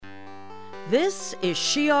This is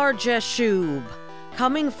Shear Jashub,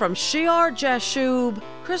 coming from Shear Jashub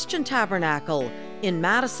Christian Tabernacle in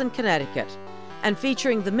Madison, Connecticut, and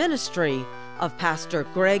featuring the ministry of Pastor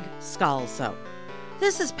Greg Scalzo.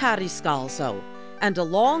 This is Patty Scalzo, and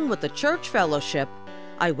along with the Church Fellowship,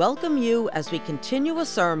 I welcome you as we continue a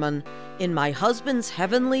sermon in my Husband's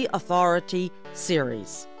Heavenly Authority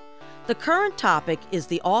series. The current topic is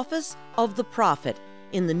the office of the prophet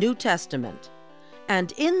in the New Testament.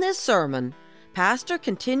 And in this sermon, Pastor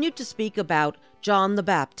continued to speak about John the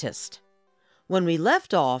Baptist. When we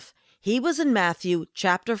left off, he was in Matthew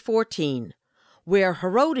chapter 14, where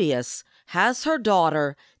Herodias has her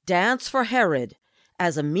daughter dance for Herod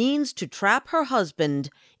as a means to trap her husband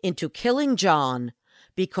into killing John,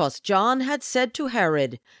 because John had said to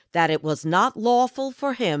Herod that it was not lawful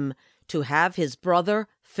for him to have his brother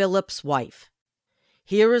Philip's wife.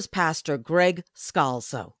 Here is Pastor Greg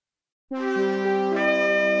Scalzo.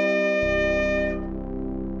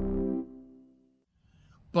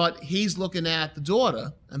 But he's looking at the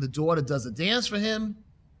daughter, and the daughter does a dance for him.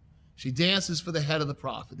 She dances for the head of the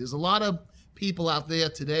prophet. There's a lot of people out there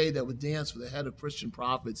today that would dance for the head of Christian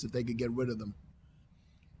prophets if they could get rid of them.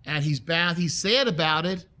 And he's bound, he's sad about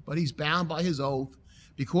it, but he's bound by his oath.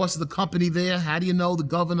 Because of the company there, how do you know the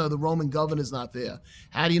governor, the Roman governor is not there?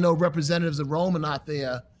 How do you know representatives of Rome are not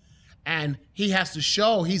there? And he has to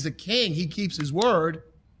show he's a king, he keeps his word.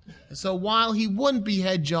 And so while he wouldn't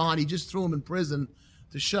behead John, he just threw him in prison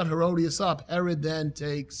to shut Herodias up. Herod then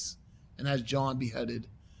takes and has John beheaded,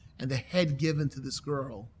 and the head given to this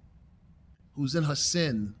girl who's in her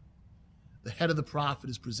sin. The head of the prophet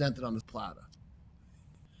is presented on the platter.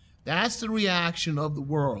 That's the reaction of the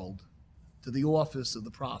world to the office of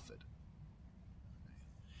the prophet.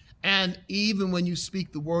 And even when you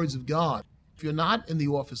speak the words of God, if you're not in the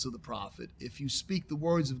office of the prophet, if you speak the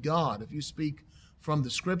words of God, if you speak from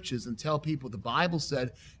the scriptures and tell people the Bible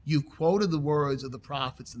said, you quoted the words of the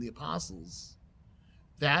prophets and the apostles,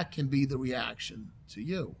 that can be the reaction to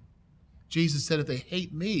you. Jesus said, if they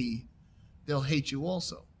hate me, they'll hate you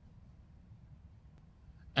also.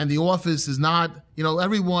 And the office is not,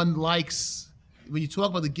 everyone likes, when you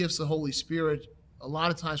talk about the gifts of the Holy Spirit, a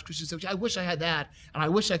lot of times Christians say, I wish I had that, and I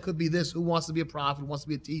wish I could be this. Who wants to be a prophet, who wants to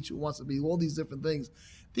be a teacher, who wants to be all these different things.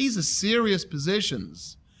 These are serious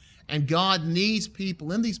positions. And God needs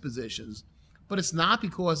people in these positions, but it's not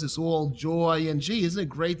because it's all joy and gee, isn't it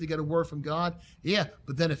great to get a word from God? Yeah,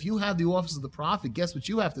 but then if you have the office of the prophet, guess what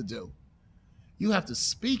you have to do? You have to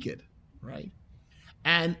speak it, right?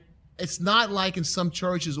 And it's not like in some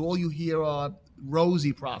churches all you hear are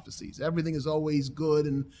rosy prophecies. Everything is always good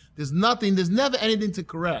and there's never anything to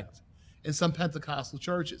correct in some Pentecostal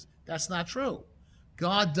churches. That's not true.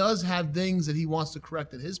 God does have things that he wants to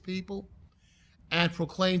correct in his people and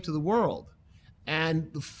proclaim to the world.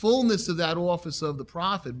 And the fullness of that office of the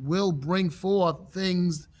prophet will bring forth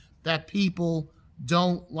things that people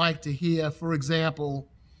don't like to hear. For example,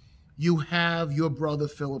 you have your brother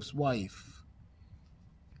Philip's wife,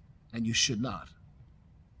 and you should not.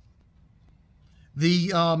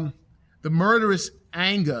 The murderous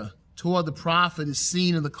anger toward the prophet is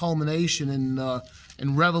seen in the culmination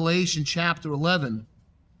in Revelation chapter 11.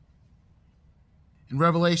 In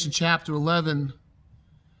Revelation chapter 11,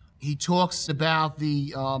 he talks about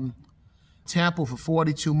the temple for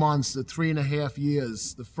 42 months, the 3.5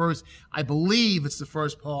 years. I believe it's the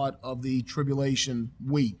first part of the tribulation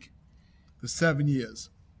week, the 7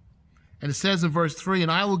 years. And it says in verse 3,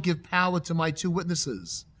 and I will give power to my 2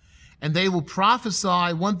 witnesses, and they will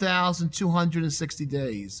prophesy 1,260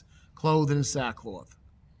 days, clothed in sackcloth.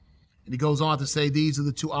 And he goes on to say, these are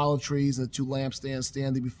the 2 olive trees and the 2 lampstands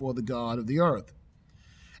standing before the God of the earth.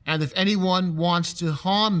 And if anyone wants to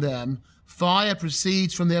harm them, fire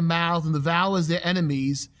proceeds from their mouth and devours their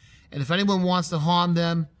enemies. And if anyone wants to harm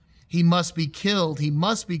them, he must be killed. He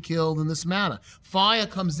must be killed in this manner. Fire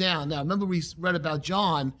comes down. Now, remember we read about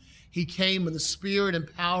John. He came in the spirit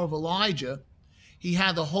and power of Elijah. He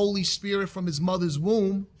had the Holy Spirit from his mother's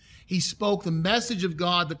womb. He spoke the message of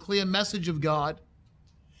God, the clear message of God.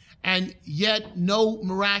 And yet no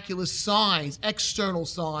miraculous signs, external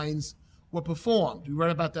signs, were performed. We read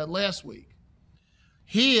about that last week.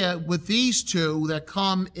 Here, with these 2 that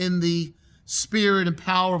come in the spirit and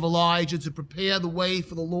power of Elijah to prepare the way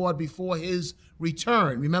for the Lord before his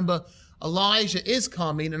return. Remember, Elijah is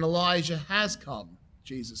coming and Elijah has come,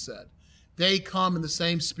 Jesus said. They come in the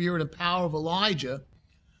same spirit and power of Elijah.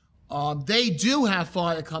 They do have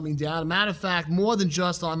fire coming down. As a matter of fact, more than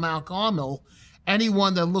just on Mount Carmel,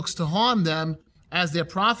 anyone that looks to harm them as they're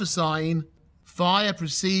prophesying, fire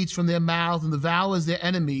proceeds from their mouth and devours their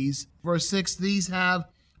enemies. Verse 6, these have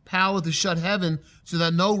power to shut heaven so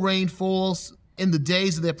that no rain falls in the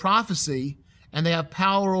days of their prophecy, and they have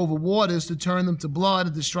power over waters to turn them to blood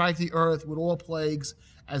and to strike the earth with all plagues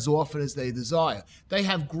as often as they desire. They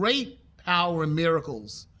have great power and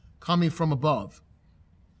miracles coming from above.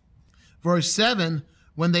 Verse 7,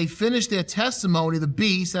 when they finish their testimony, the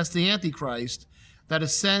beast, that's the Antichrist, that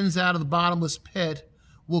ascends out of the bottomless pit,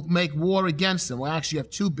 will make war against them. Well, actually, you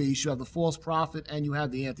have two beasts. You have the false prophet and you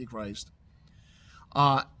have the Antichrist.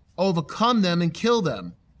 Overcome them and kill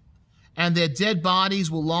them. And their dead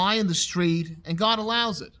bodies will lie in the street, and God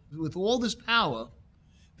allows it. With all this power,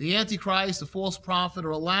 the Antichrist, the false prophet,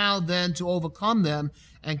 are allowed then to overcome them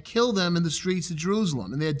and kill them in the streets of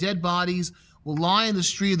Jerusalem. And their dead bodies will lie in the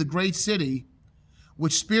street of the great city,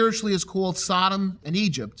 which spiritually is called Sodom and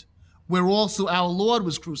Egypt, where also our Lord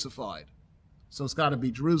was crucified. So it's got to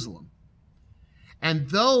be Jerusalem. And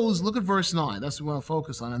those, look at verse 9, that's what we want to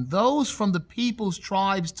focus on. And those from the peoples,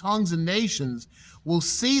 tribes, tongues, and nations will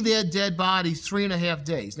see their dead bodies 3.5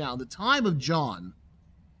 days. Now, in the time of John,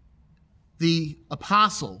 the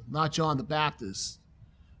apostle, not John the Baptist,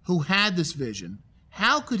 who had this vision,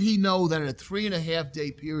 how could he know that in a 3.5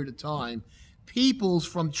 day period of time, peoples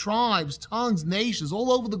from tribes, tongues, nations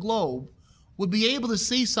all over the globe would be able to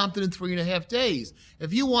see something in 3.5 days?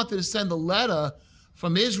 If you wanted to send a letter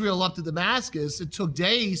from Israel up to Damascus, it took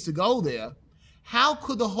days to go there. How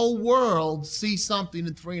could the whole world see something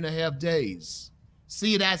in 3.5 days?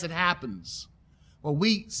 See it as it happens. Well,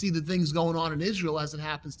 we see the things going on in Israel as it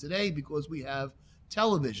happens today because we have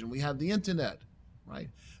television, we have the internet, right?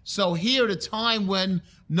 So here at a time when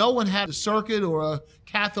no one had a circuit or a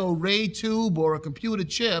cathode ray tube or a computer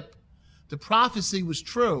chip, the prophecy was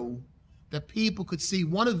true that people could see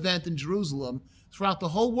one event in Jerusalem throughout the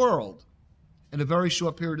whole world in a very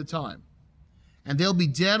short period of time. And they'll be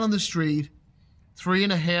dead on the street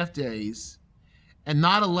 3.5 days and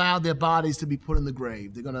not allow their bodies to be put in the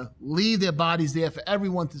grave. They're going to leave their bodies there for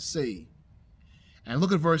everyone to see. And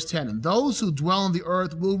look at verse 10. And those who dwell on the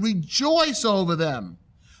earth will rejoice over them,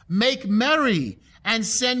 make merry, and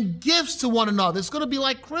send gifts to one another. It's going to be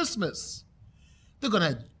like Christmas. They're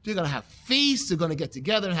going to have feasts. They're going to get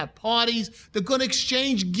together and have parties. They're going to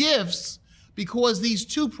exchange gifts because these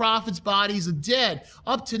two prophets' bodies are dead.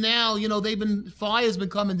 Up to now, fire's been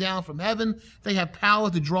coming down from heaven. They have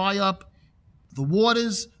power to dry up the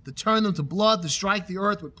waters, to turn them to blood, to strike the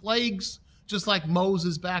earth with plagues, just like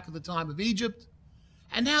Moses back at the time of Egypt.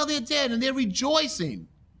 And now they're dead and they're rejoicing.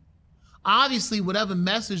 Obviously, whatever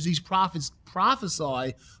message these prophets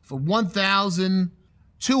prophesy for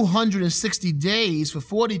 1,260 days, for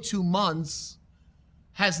 42 months,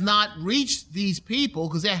 has not reached these people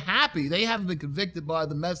because they're happy. They haven't been convicted by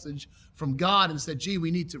the message from God and said, gee,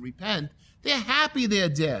 we need to repent. They're happy they're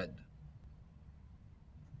dead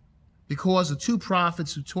because the two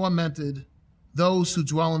prophets who tormented those who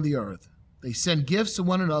dwell on the earth, they send gifts to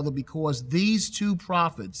one another because these two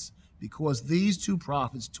prophets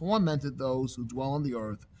tormented those who dwell on the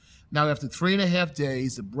earth. Now after 3.5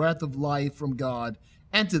 days, the breath of life from God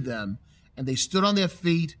entered them, and they stood on their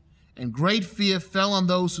feet, and great fear fell on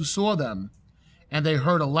those who saw them. And they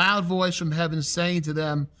heard a loud voice from heaven saying to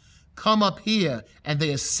them, come up here. And they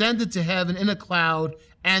ascended to heaven in a cloud,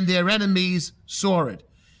 and their enemies saw it.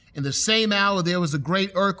 In the same hour there was a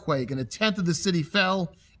great earthquake, and a tenth of the city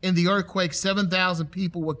fell. In the earthquake 7,000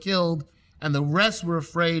 people were killed, and the rest were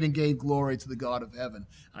afraid and gave glory to the God of heaven.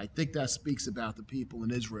 I think that speaks about the people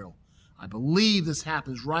in Israel. I believe this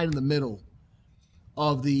happens right in the middle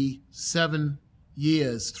of the 7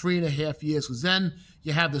 years, 3.5 years, because then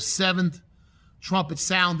you have the 7th trumpet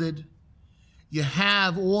sounded. You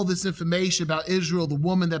have all this information about Israel, the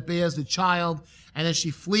woman that bears the child, and then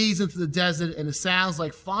she flees into the desert, and it sounds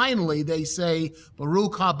like finally they say,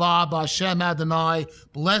 Baruch haba b'Hashem Adonai,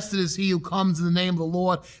 blessed is he who comes in the name of the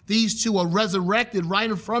Lord. These two are resurrected right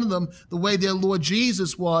in front of them the way their Lord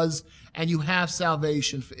Jesus was, and you have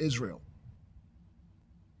salvation for Israel.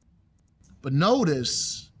 But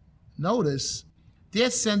notice, they're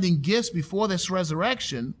sending gifts before this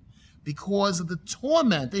resurrection because of the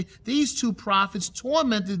torment. These two prophets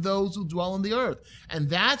tormented those who dwell on the earth. And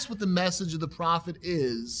that's what the message of the prophet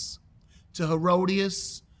is to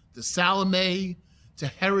Herodias, to Salome, to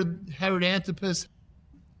Herod Antipas,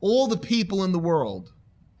 all the people in the world.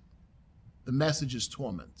 The message is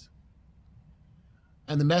torment.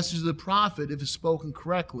 And the message of the prophet, if it's spoken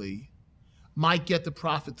correctly, might get the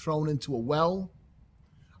prophet thrown into a well,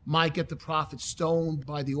 might get the prophet stoned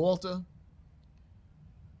by the altar.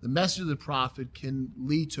 The message of the prophet can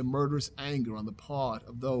lead to murderous anger on the part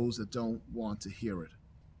of those that don't want to hear it.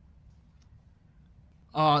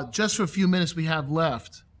 Just for a few minutes we have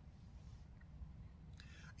left,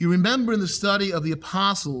 You remember in the study of the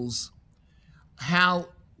apostles how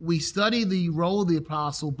we study the role of the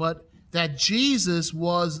apostle, but that Jesus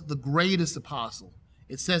was the greatest apostle.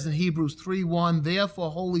 It says in Hebrews 3:1, "Therefore,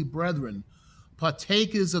 holy brethren,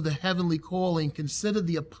 partakers of the heavenly calling, consider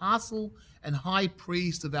the apostle and high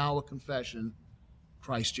priest of our confession,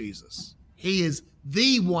 Christ Jesus." He is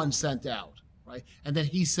the one sent out, right? And then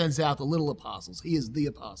he sends out the little apostles. He is the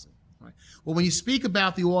apostle, right? Well, when you speak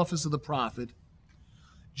about the office of the prophet,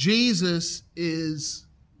 Jesus is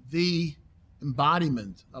the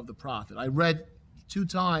embodiment of the prophet. I read 2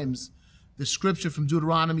 times the scripture from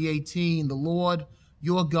Deuteronomy 18, "The Lord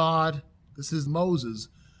your God," this is Moses,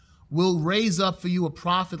 "will raise up for you a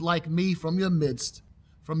prophet like me from your midst,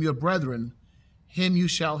 from your brethren, him you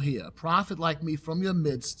shall hear." A prophet like me from your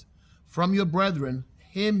midst, from your brethren,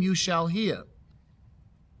 him you shall hear.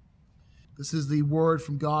 This is the word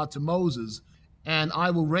from God to Moses. "And I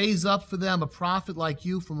will raise up for them a prophet like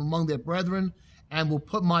you from among their brethren, and will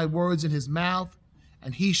put my words in his mouth,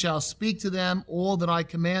 and he shall speak to them all that I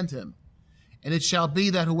command him. And it shall be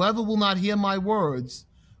that whoever will not hear my words,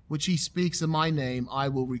 which he speaks in my name, I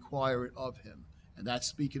will require it of him." And that's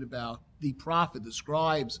speaking about the prophet, the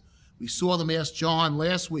scribes. We saw them ask John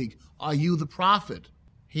last week, "Are you the prophet?"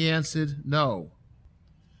 He answered, "No."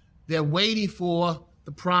 They're waiting for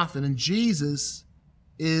the prophet, and Jesus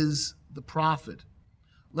is the prophet.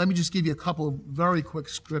 Let me just give you a couple of very quick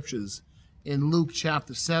scriptures. In Luke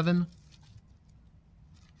chapter 7,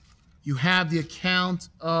 you have the account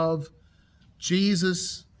of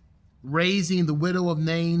Jesus raising the widow of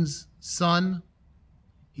Nain's son.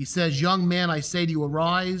 He says, "Young man, I say to you,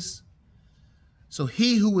 arise." So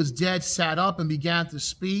he who was dead sat up and began to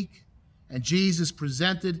speak, and Jesus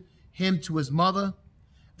presented him to his mother.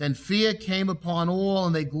 Then fear came upon all,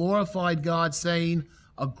 and they glorified God, saying,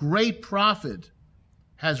 "A great prophet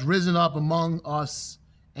has risen up among us,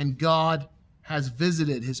 and God has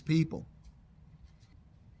visited his people."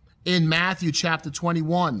 In Matthew chapter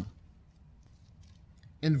 21,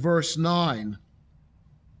 in verse 9,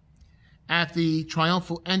 at the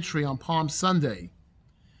triumphal entry on Palm Sunday,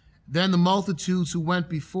 "Then the multitudes who went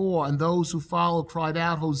before and those who followed cried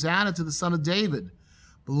out, 'Hosanna to the Son of David.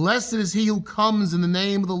 Blessed is he who comes in the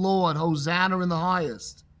name of the Lord. Hosanna in the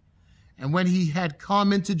highest.' And when he had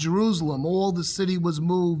come into Jerusalem, all the city was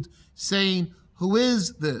moved, saying, 'Who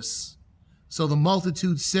is this?' So the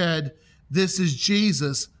multitude said, 'This is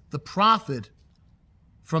Jesus, the prophet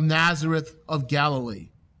from Nazareth of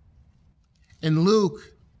Galilee.'" In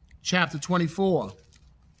Luke chapter 24,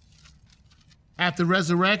 at the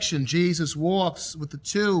resurrection, Jesus walks with the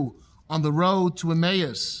 2 on the road to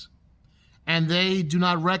Emmaus, and they do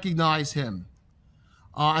not recognize him.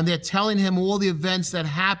 And they're telling him all the events that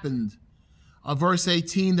happened. Verse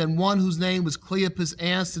 18, "Then one whose name was Cleopas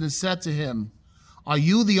answered and said to him, 'Are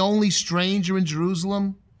you the only stranger in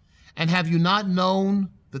Jerusalem? And have you not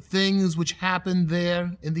known the things which happened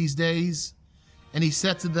there in these days?' And he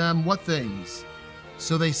said to them, 'What things?'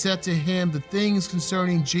 So they said to him, 'The things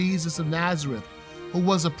concerning Jesus of Nazareth, who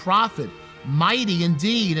was a prophet, mighty in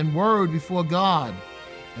deed and word before God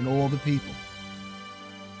and all the people.'"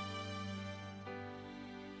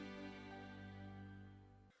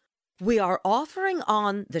 We are offering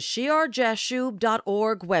on the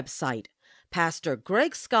shearjashub.org website Pastor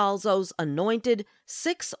Greg Scalzo's anointed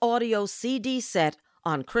 6-audio CD set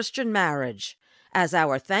on Christian marriage as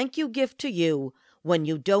our thank you gift to you when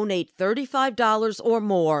you donate $35 or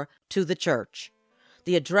more to the church.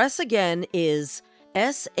 The address again is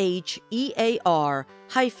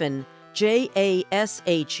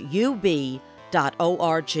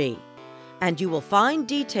shear-jashub.org, and you will find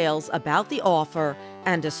details about the offer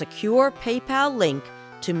and a secure PayPal link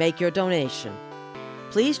to make your donation.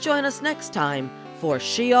 Please join us next time for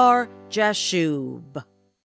Shear Jashub.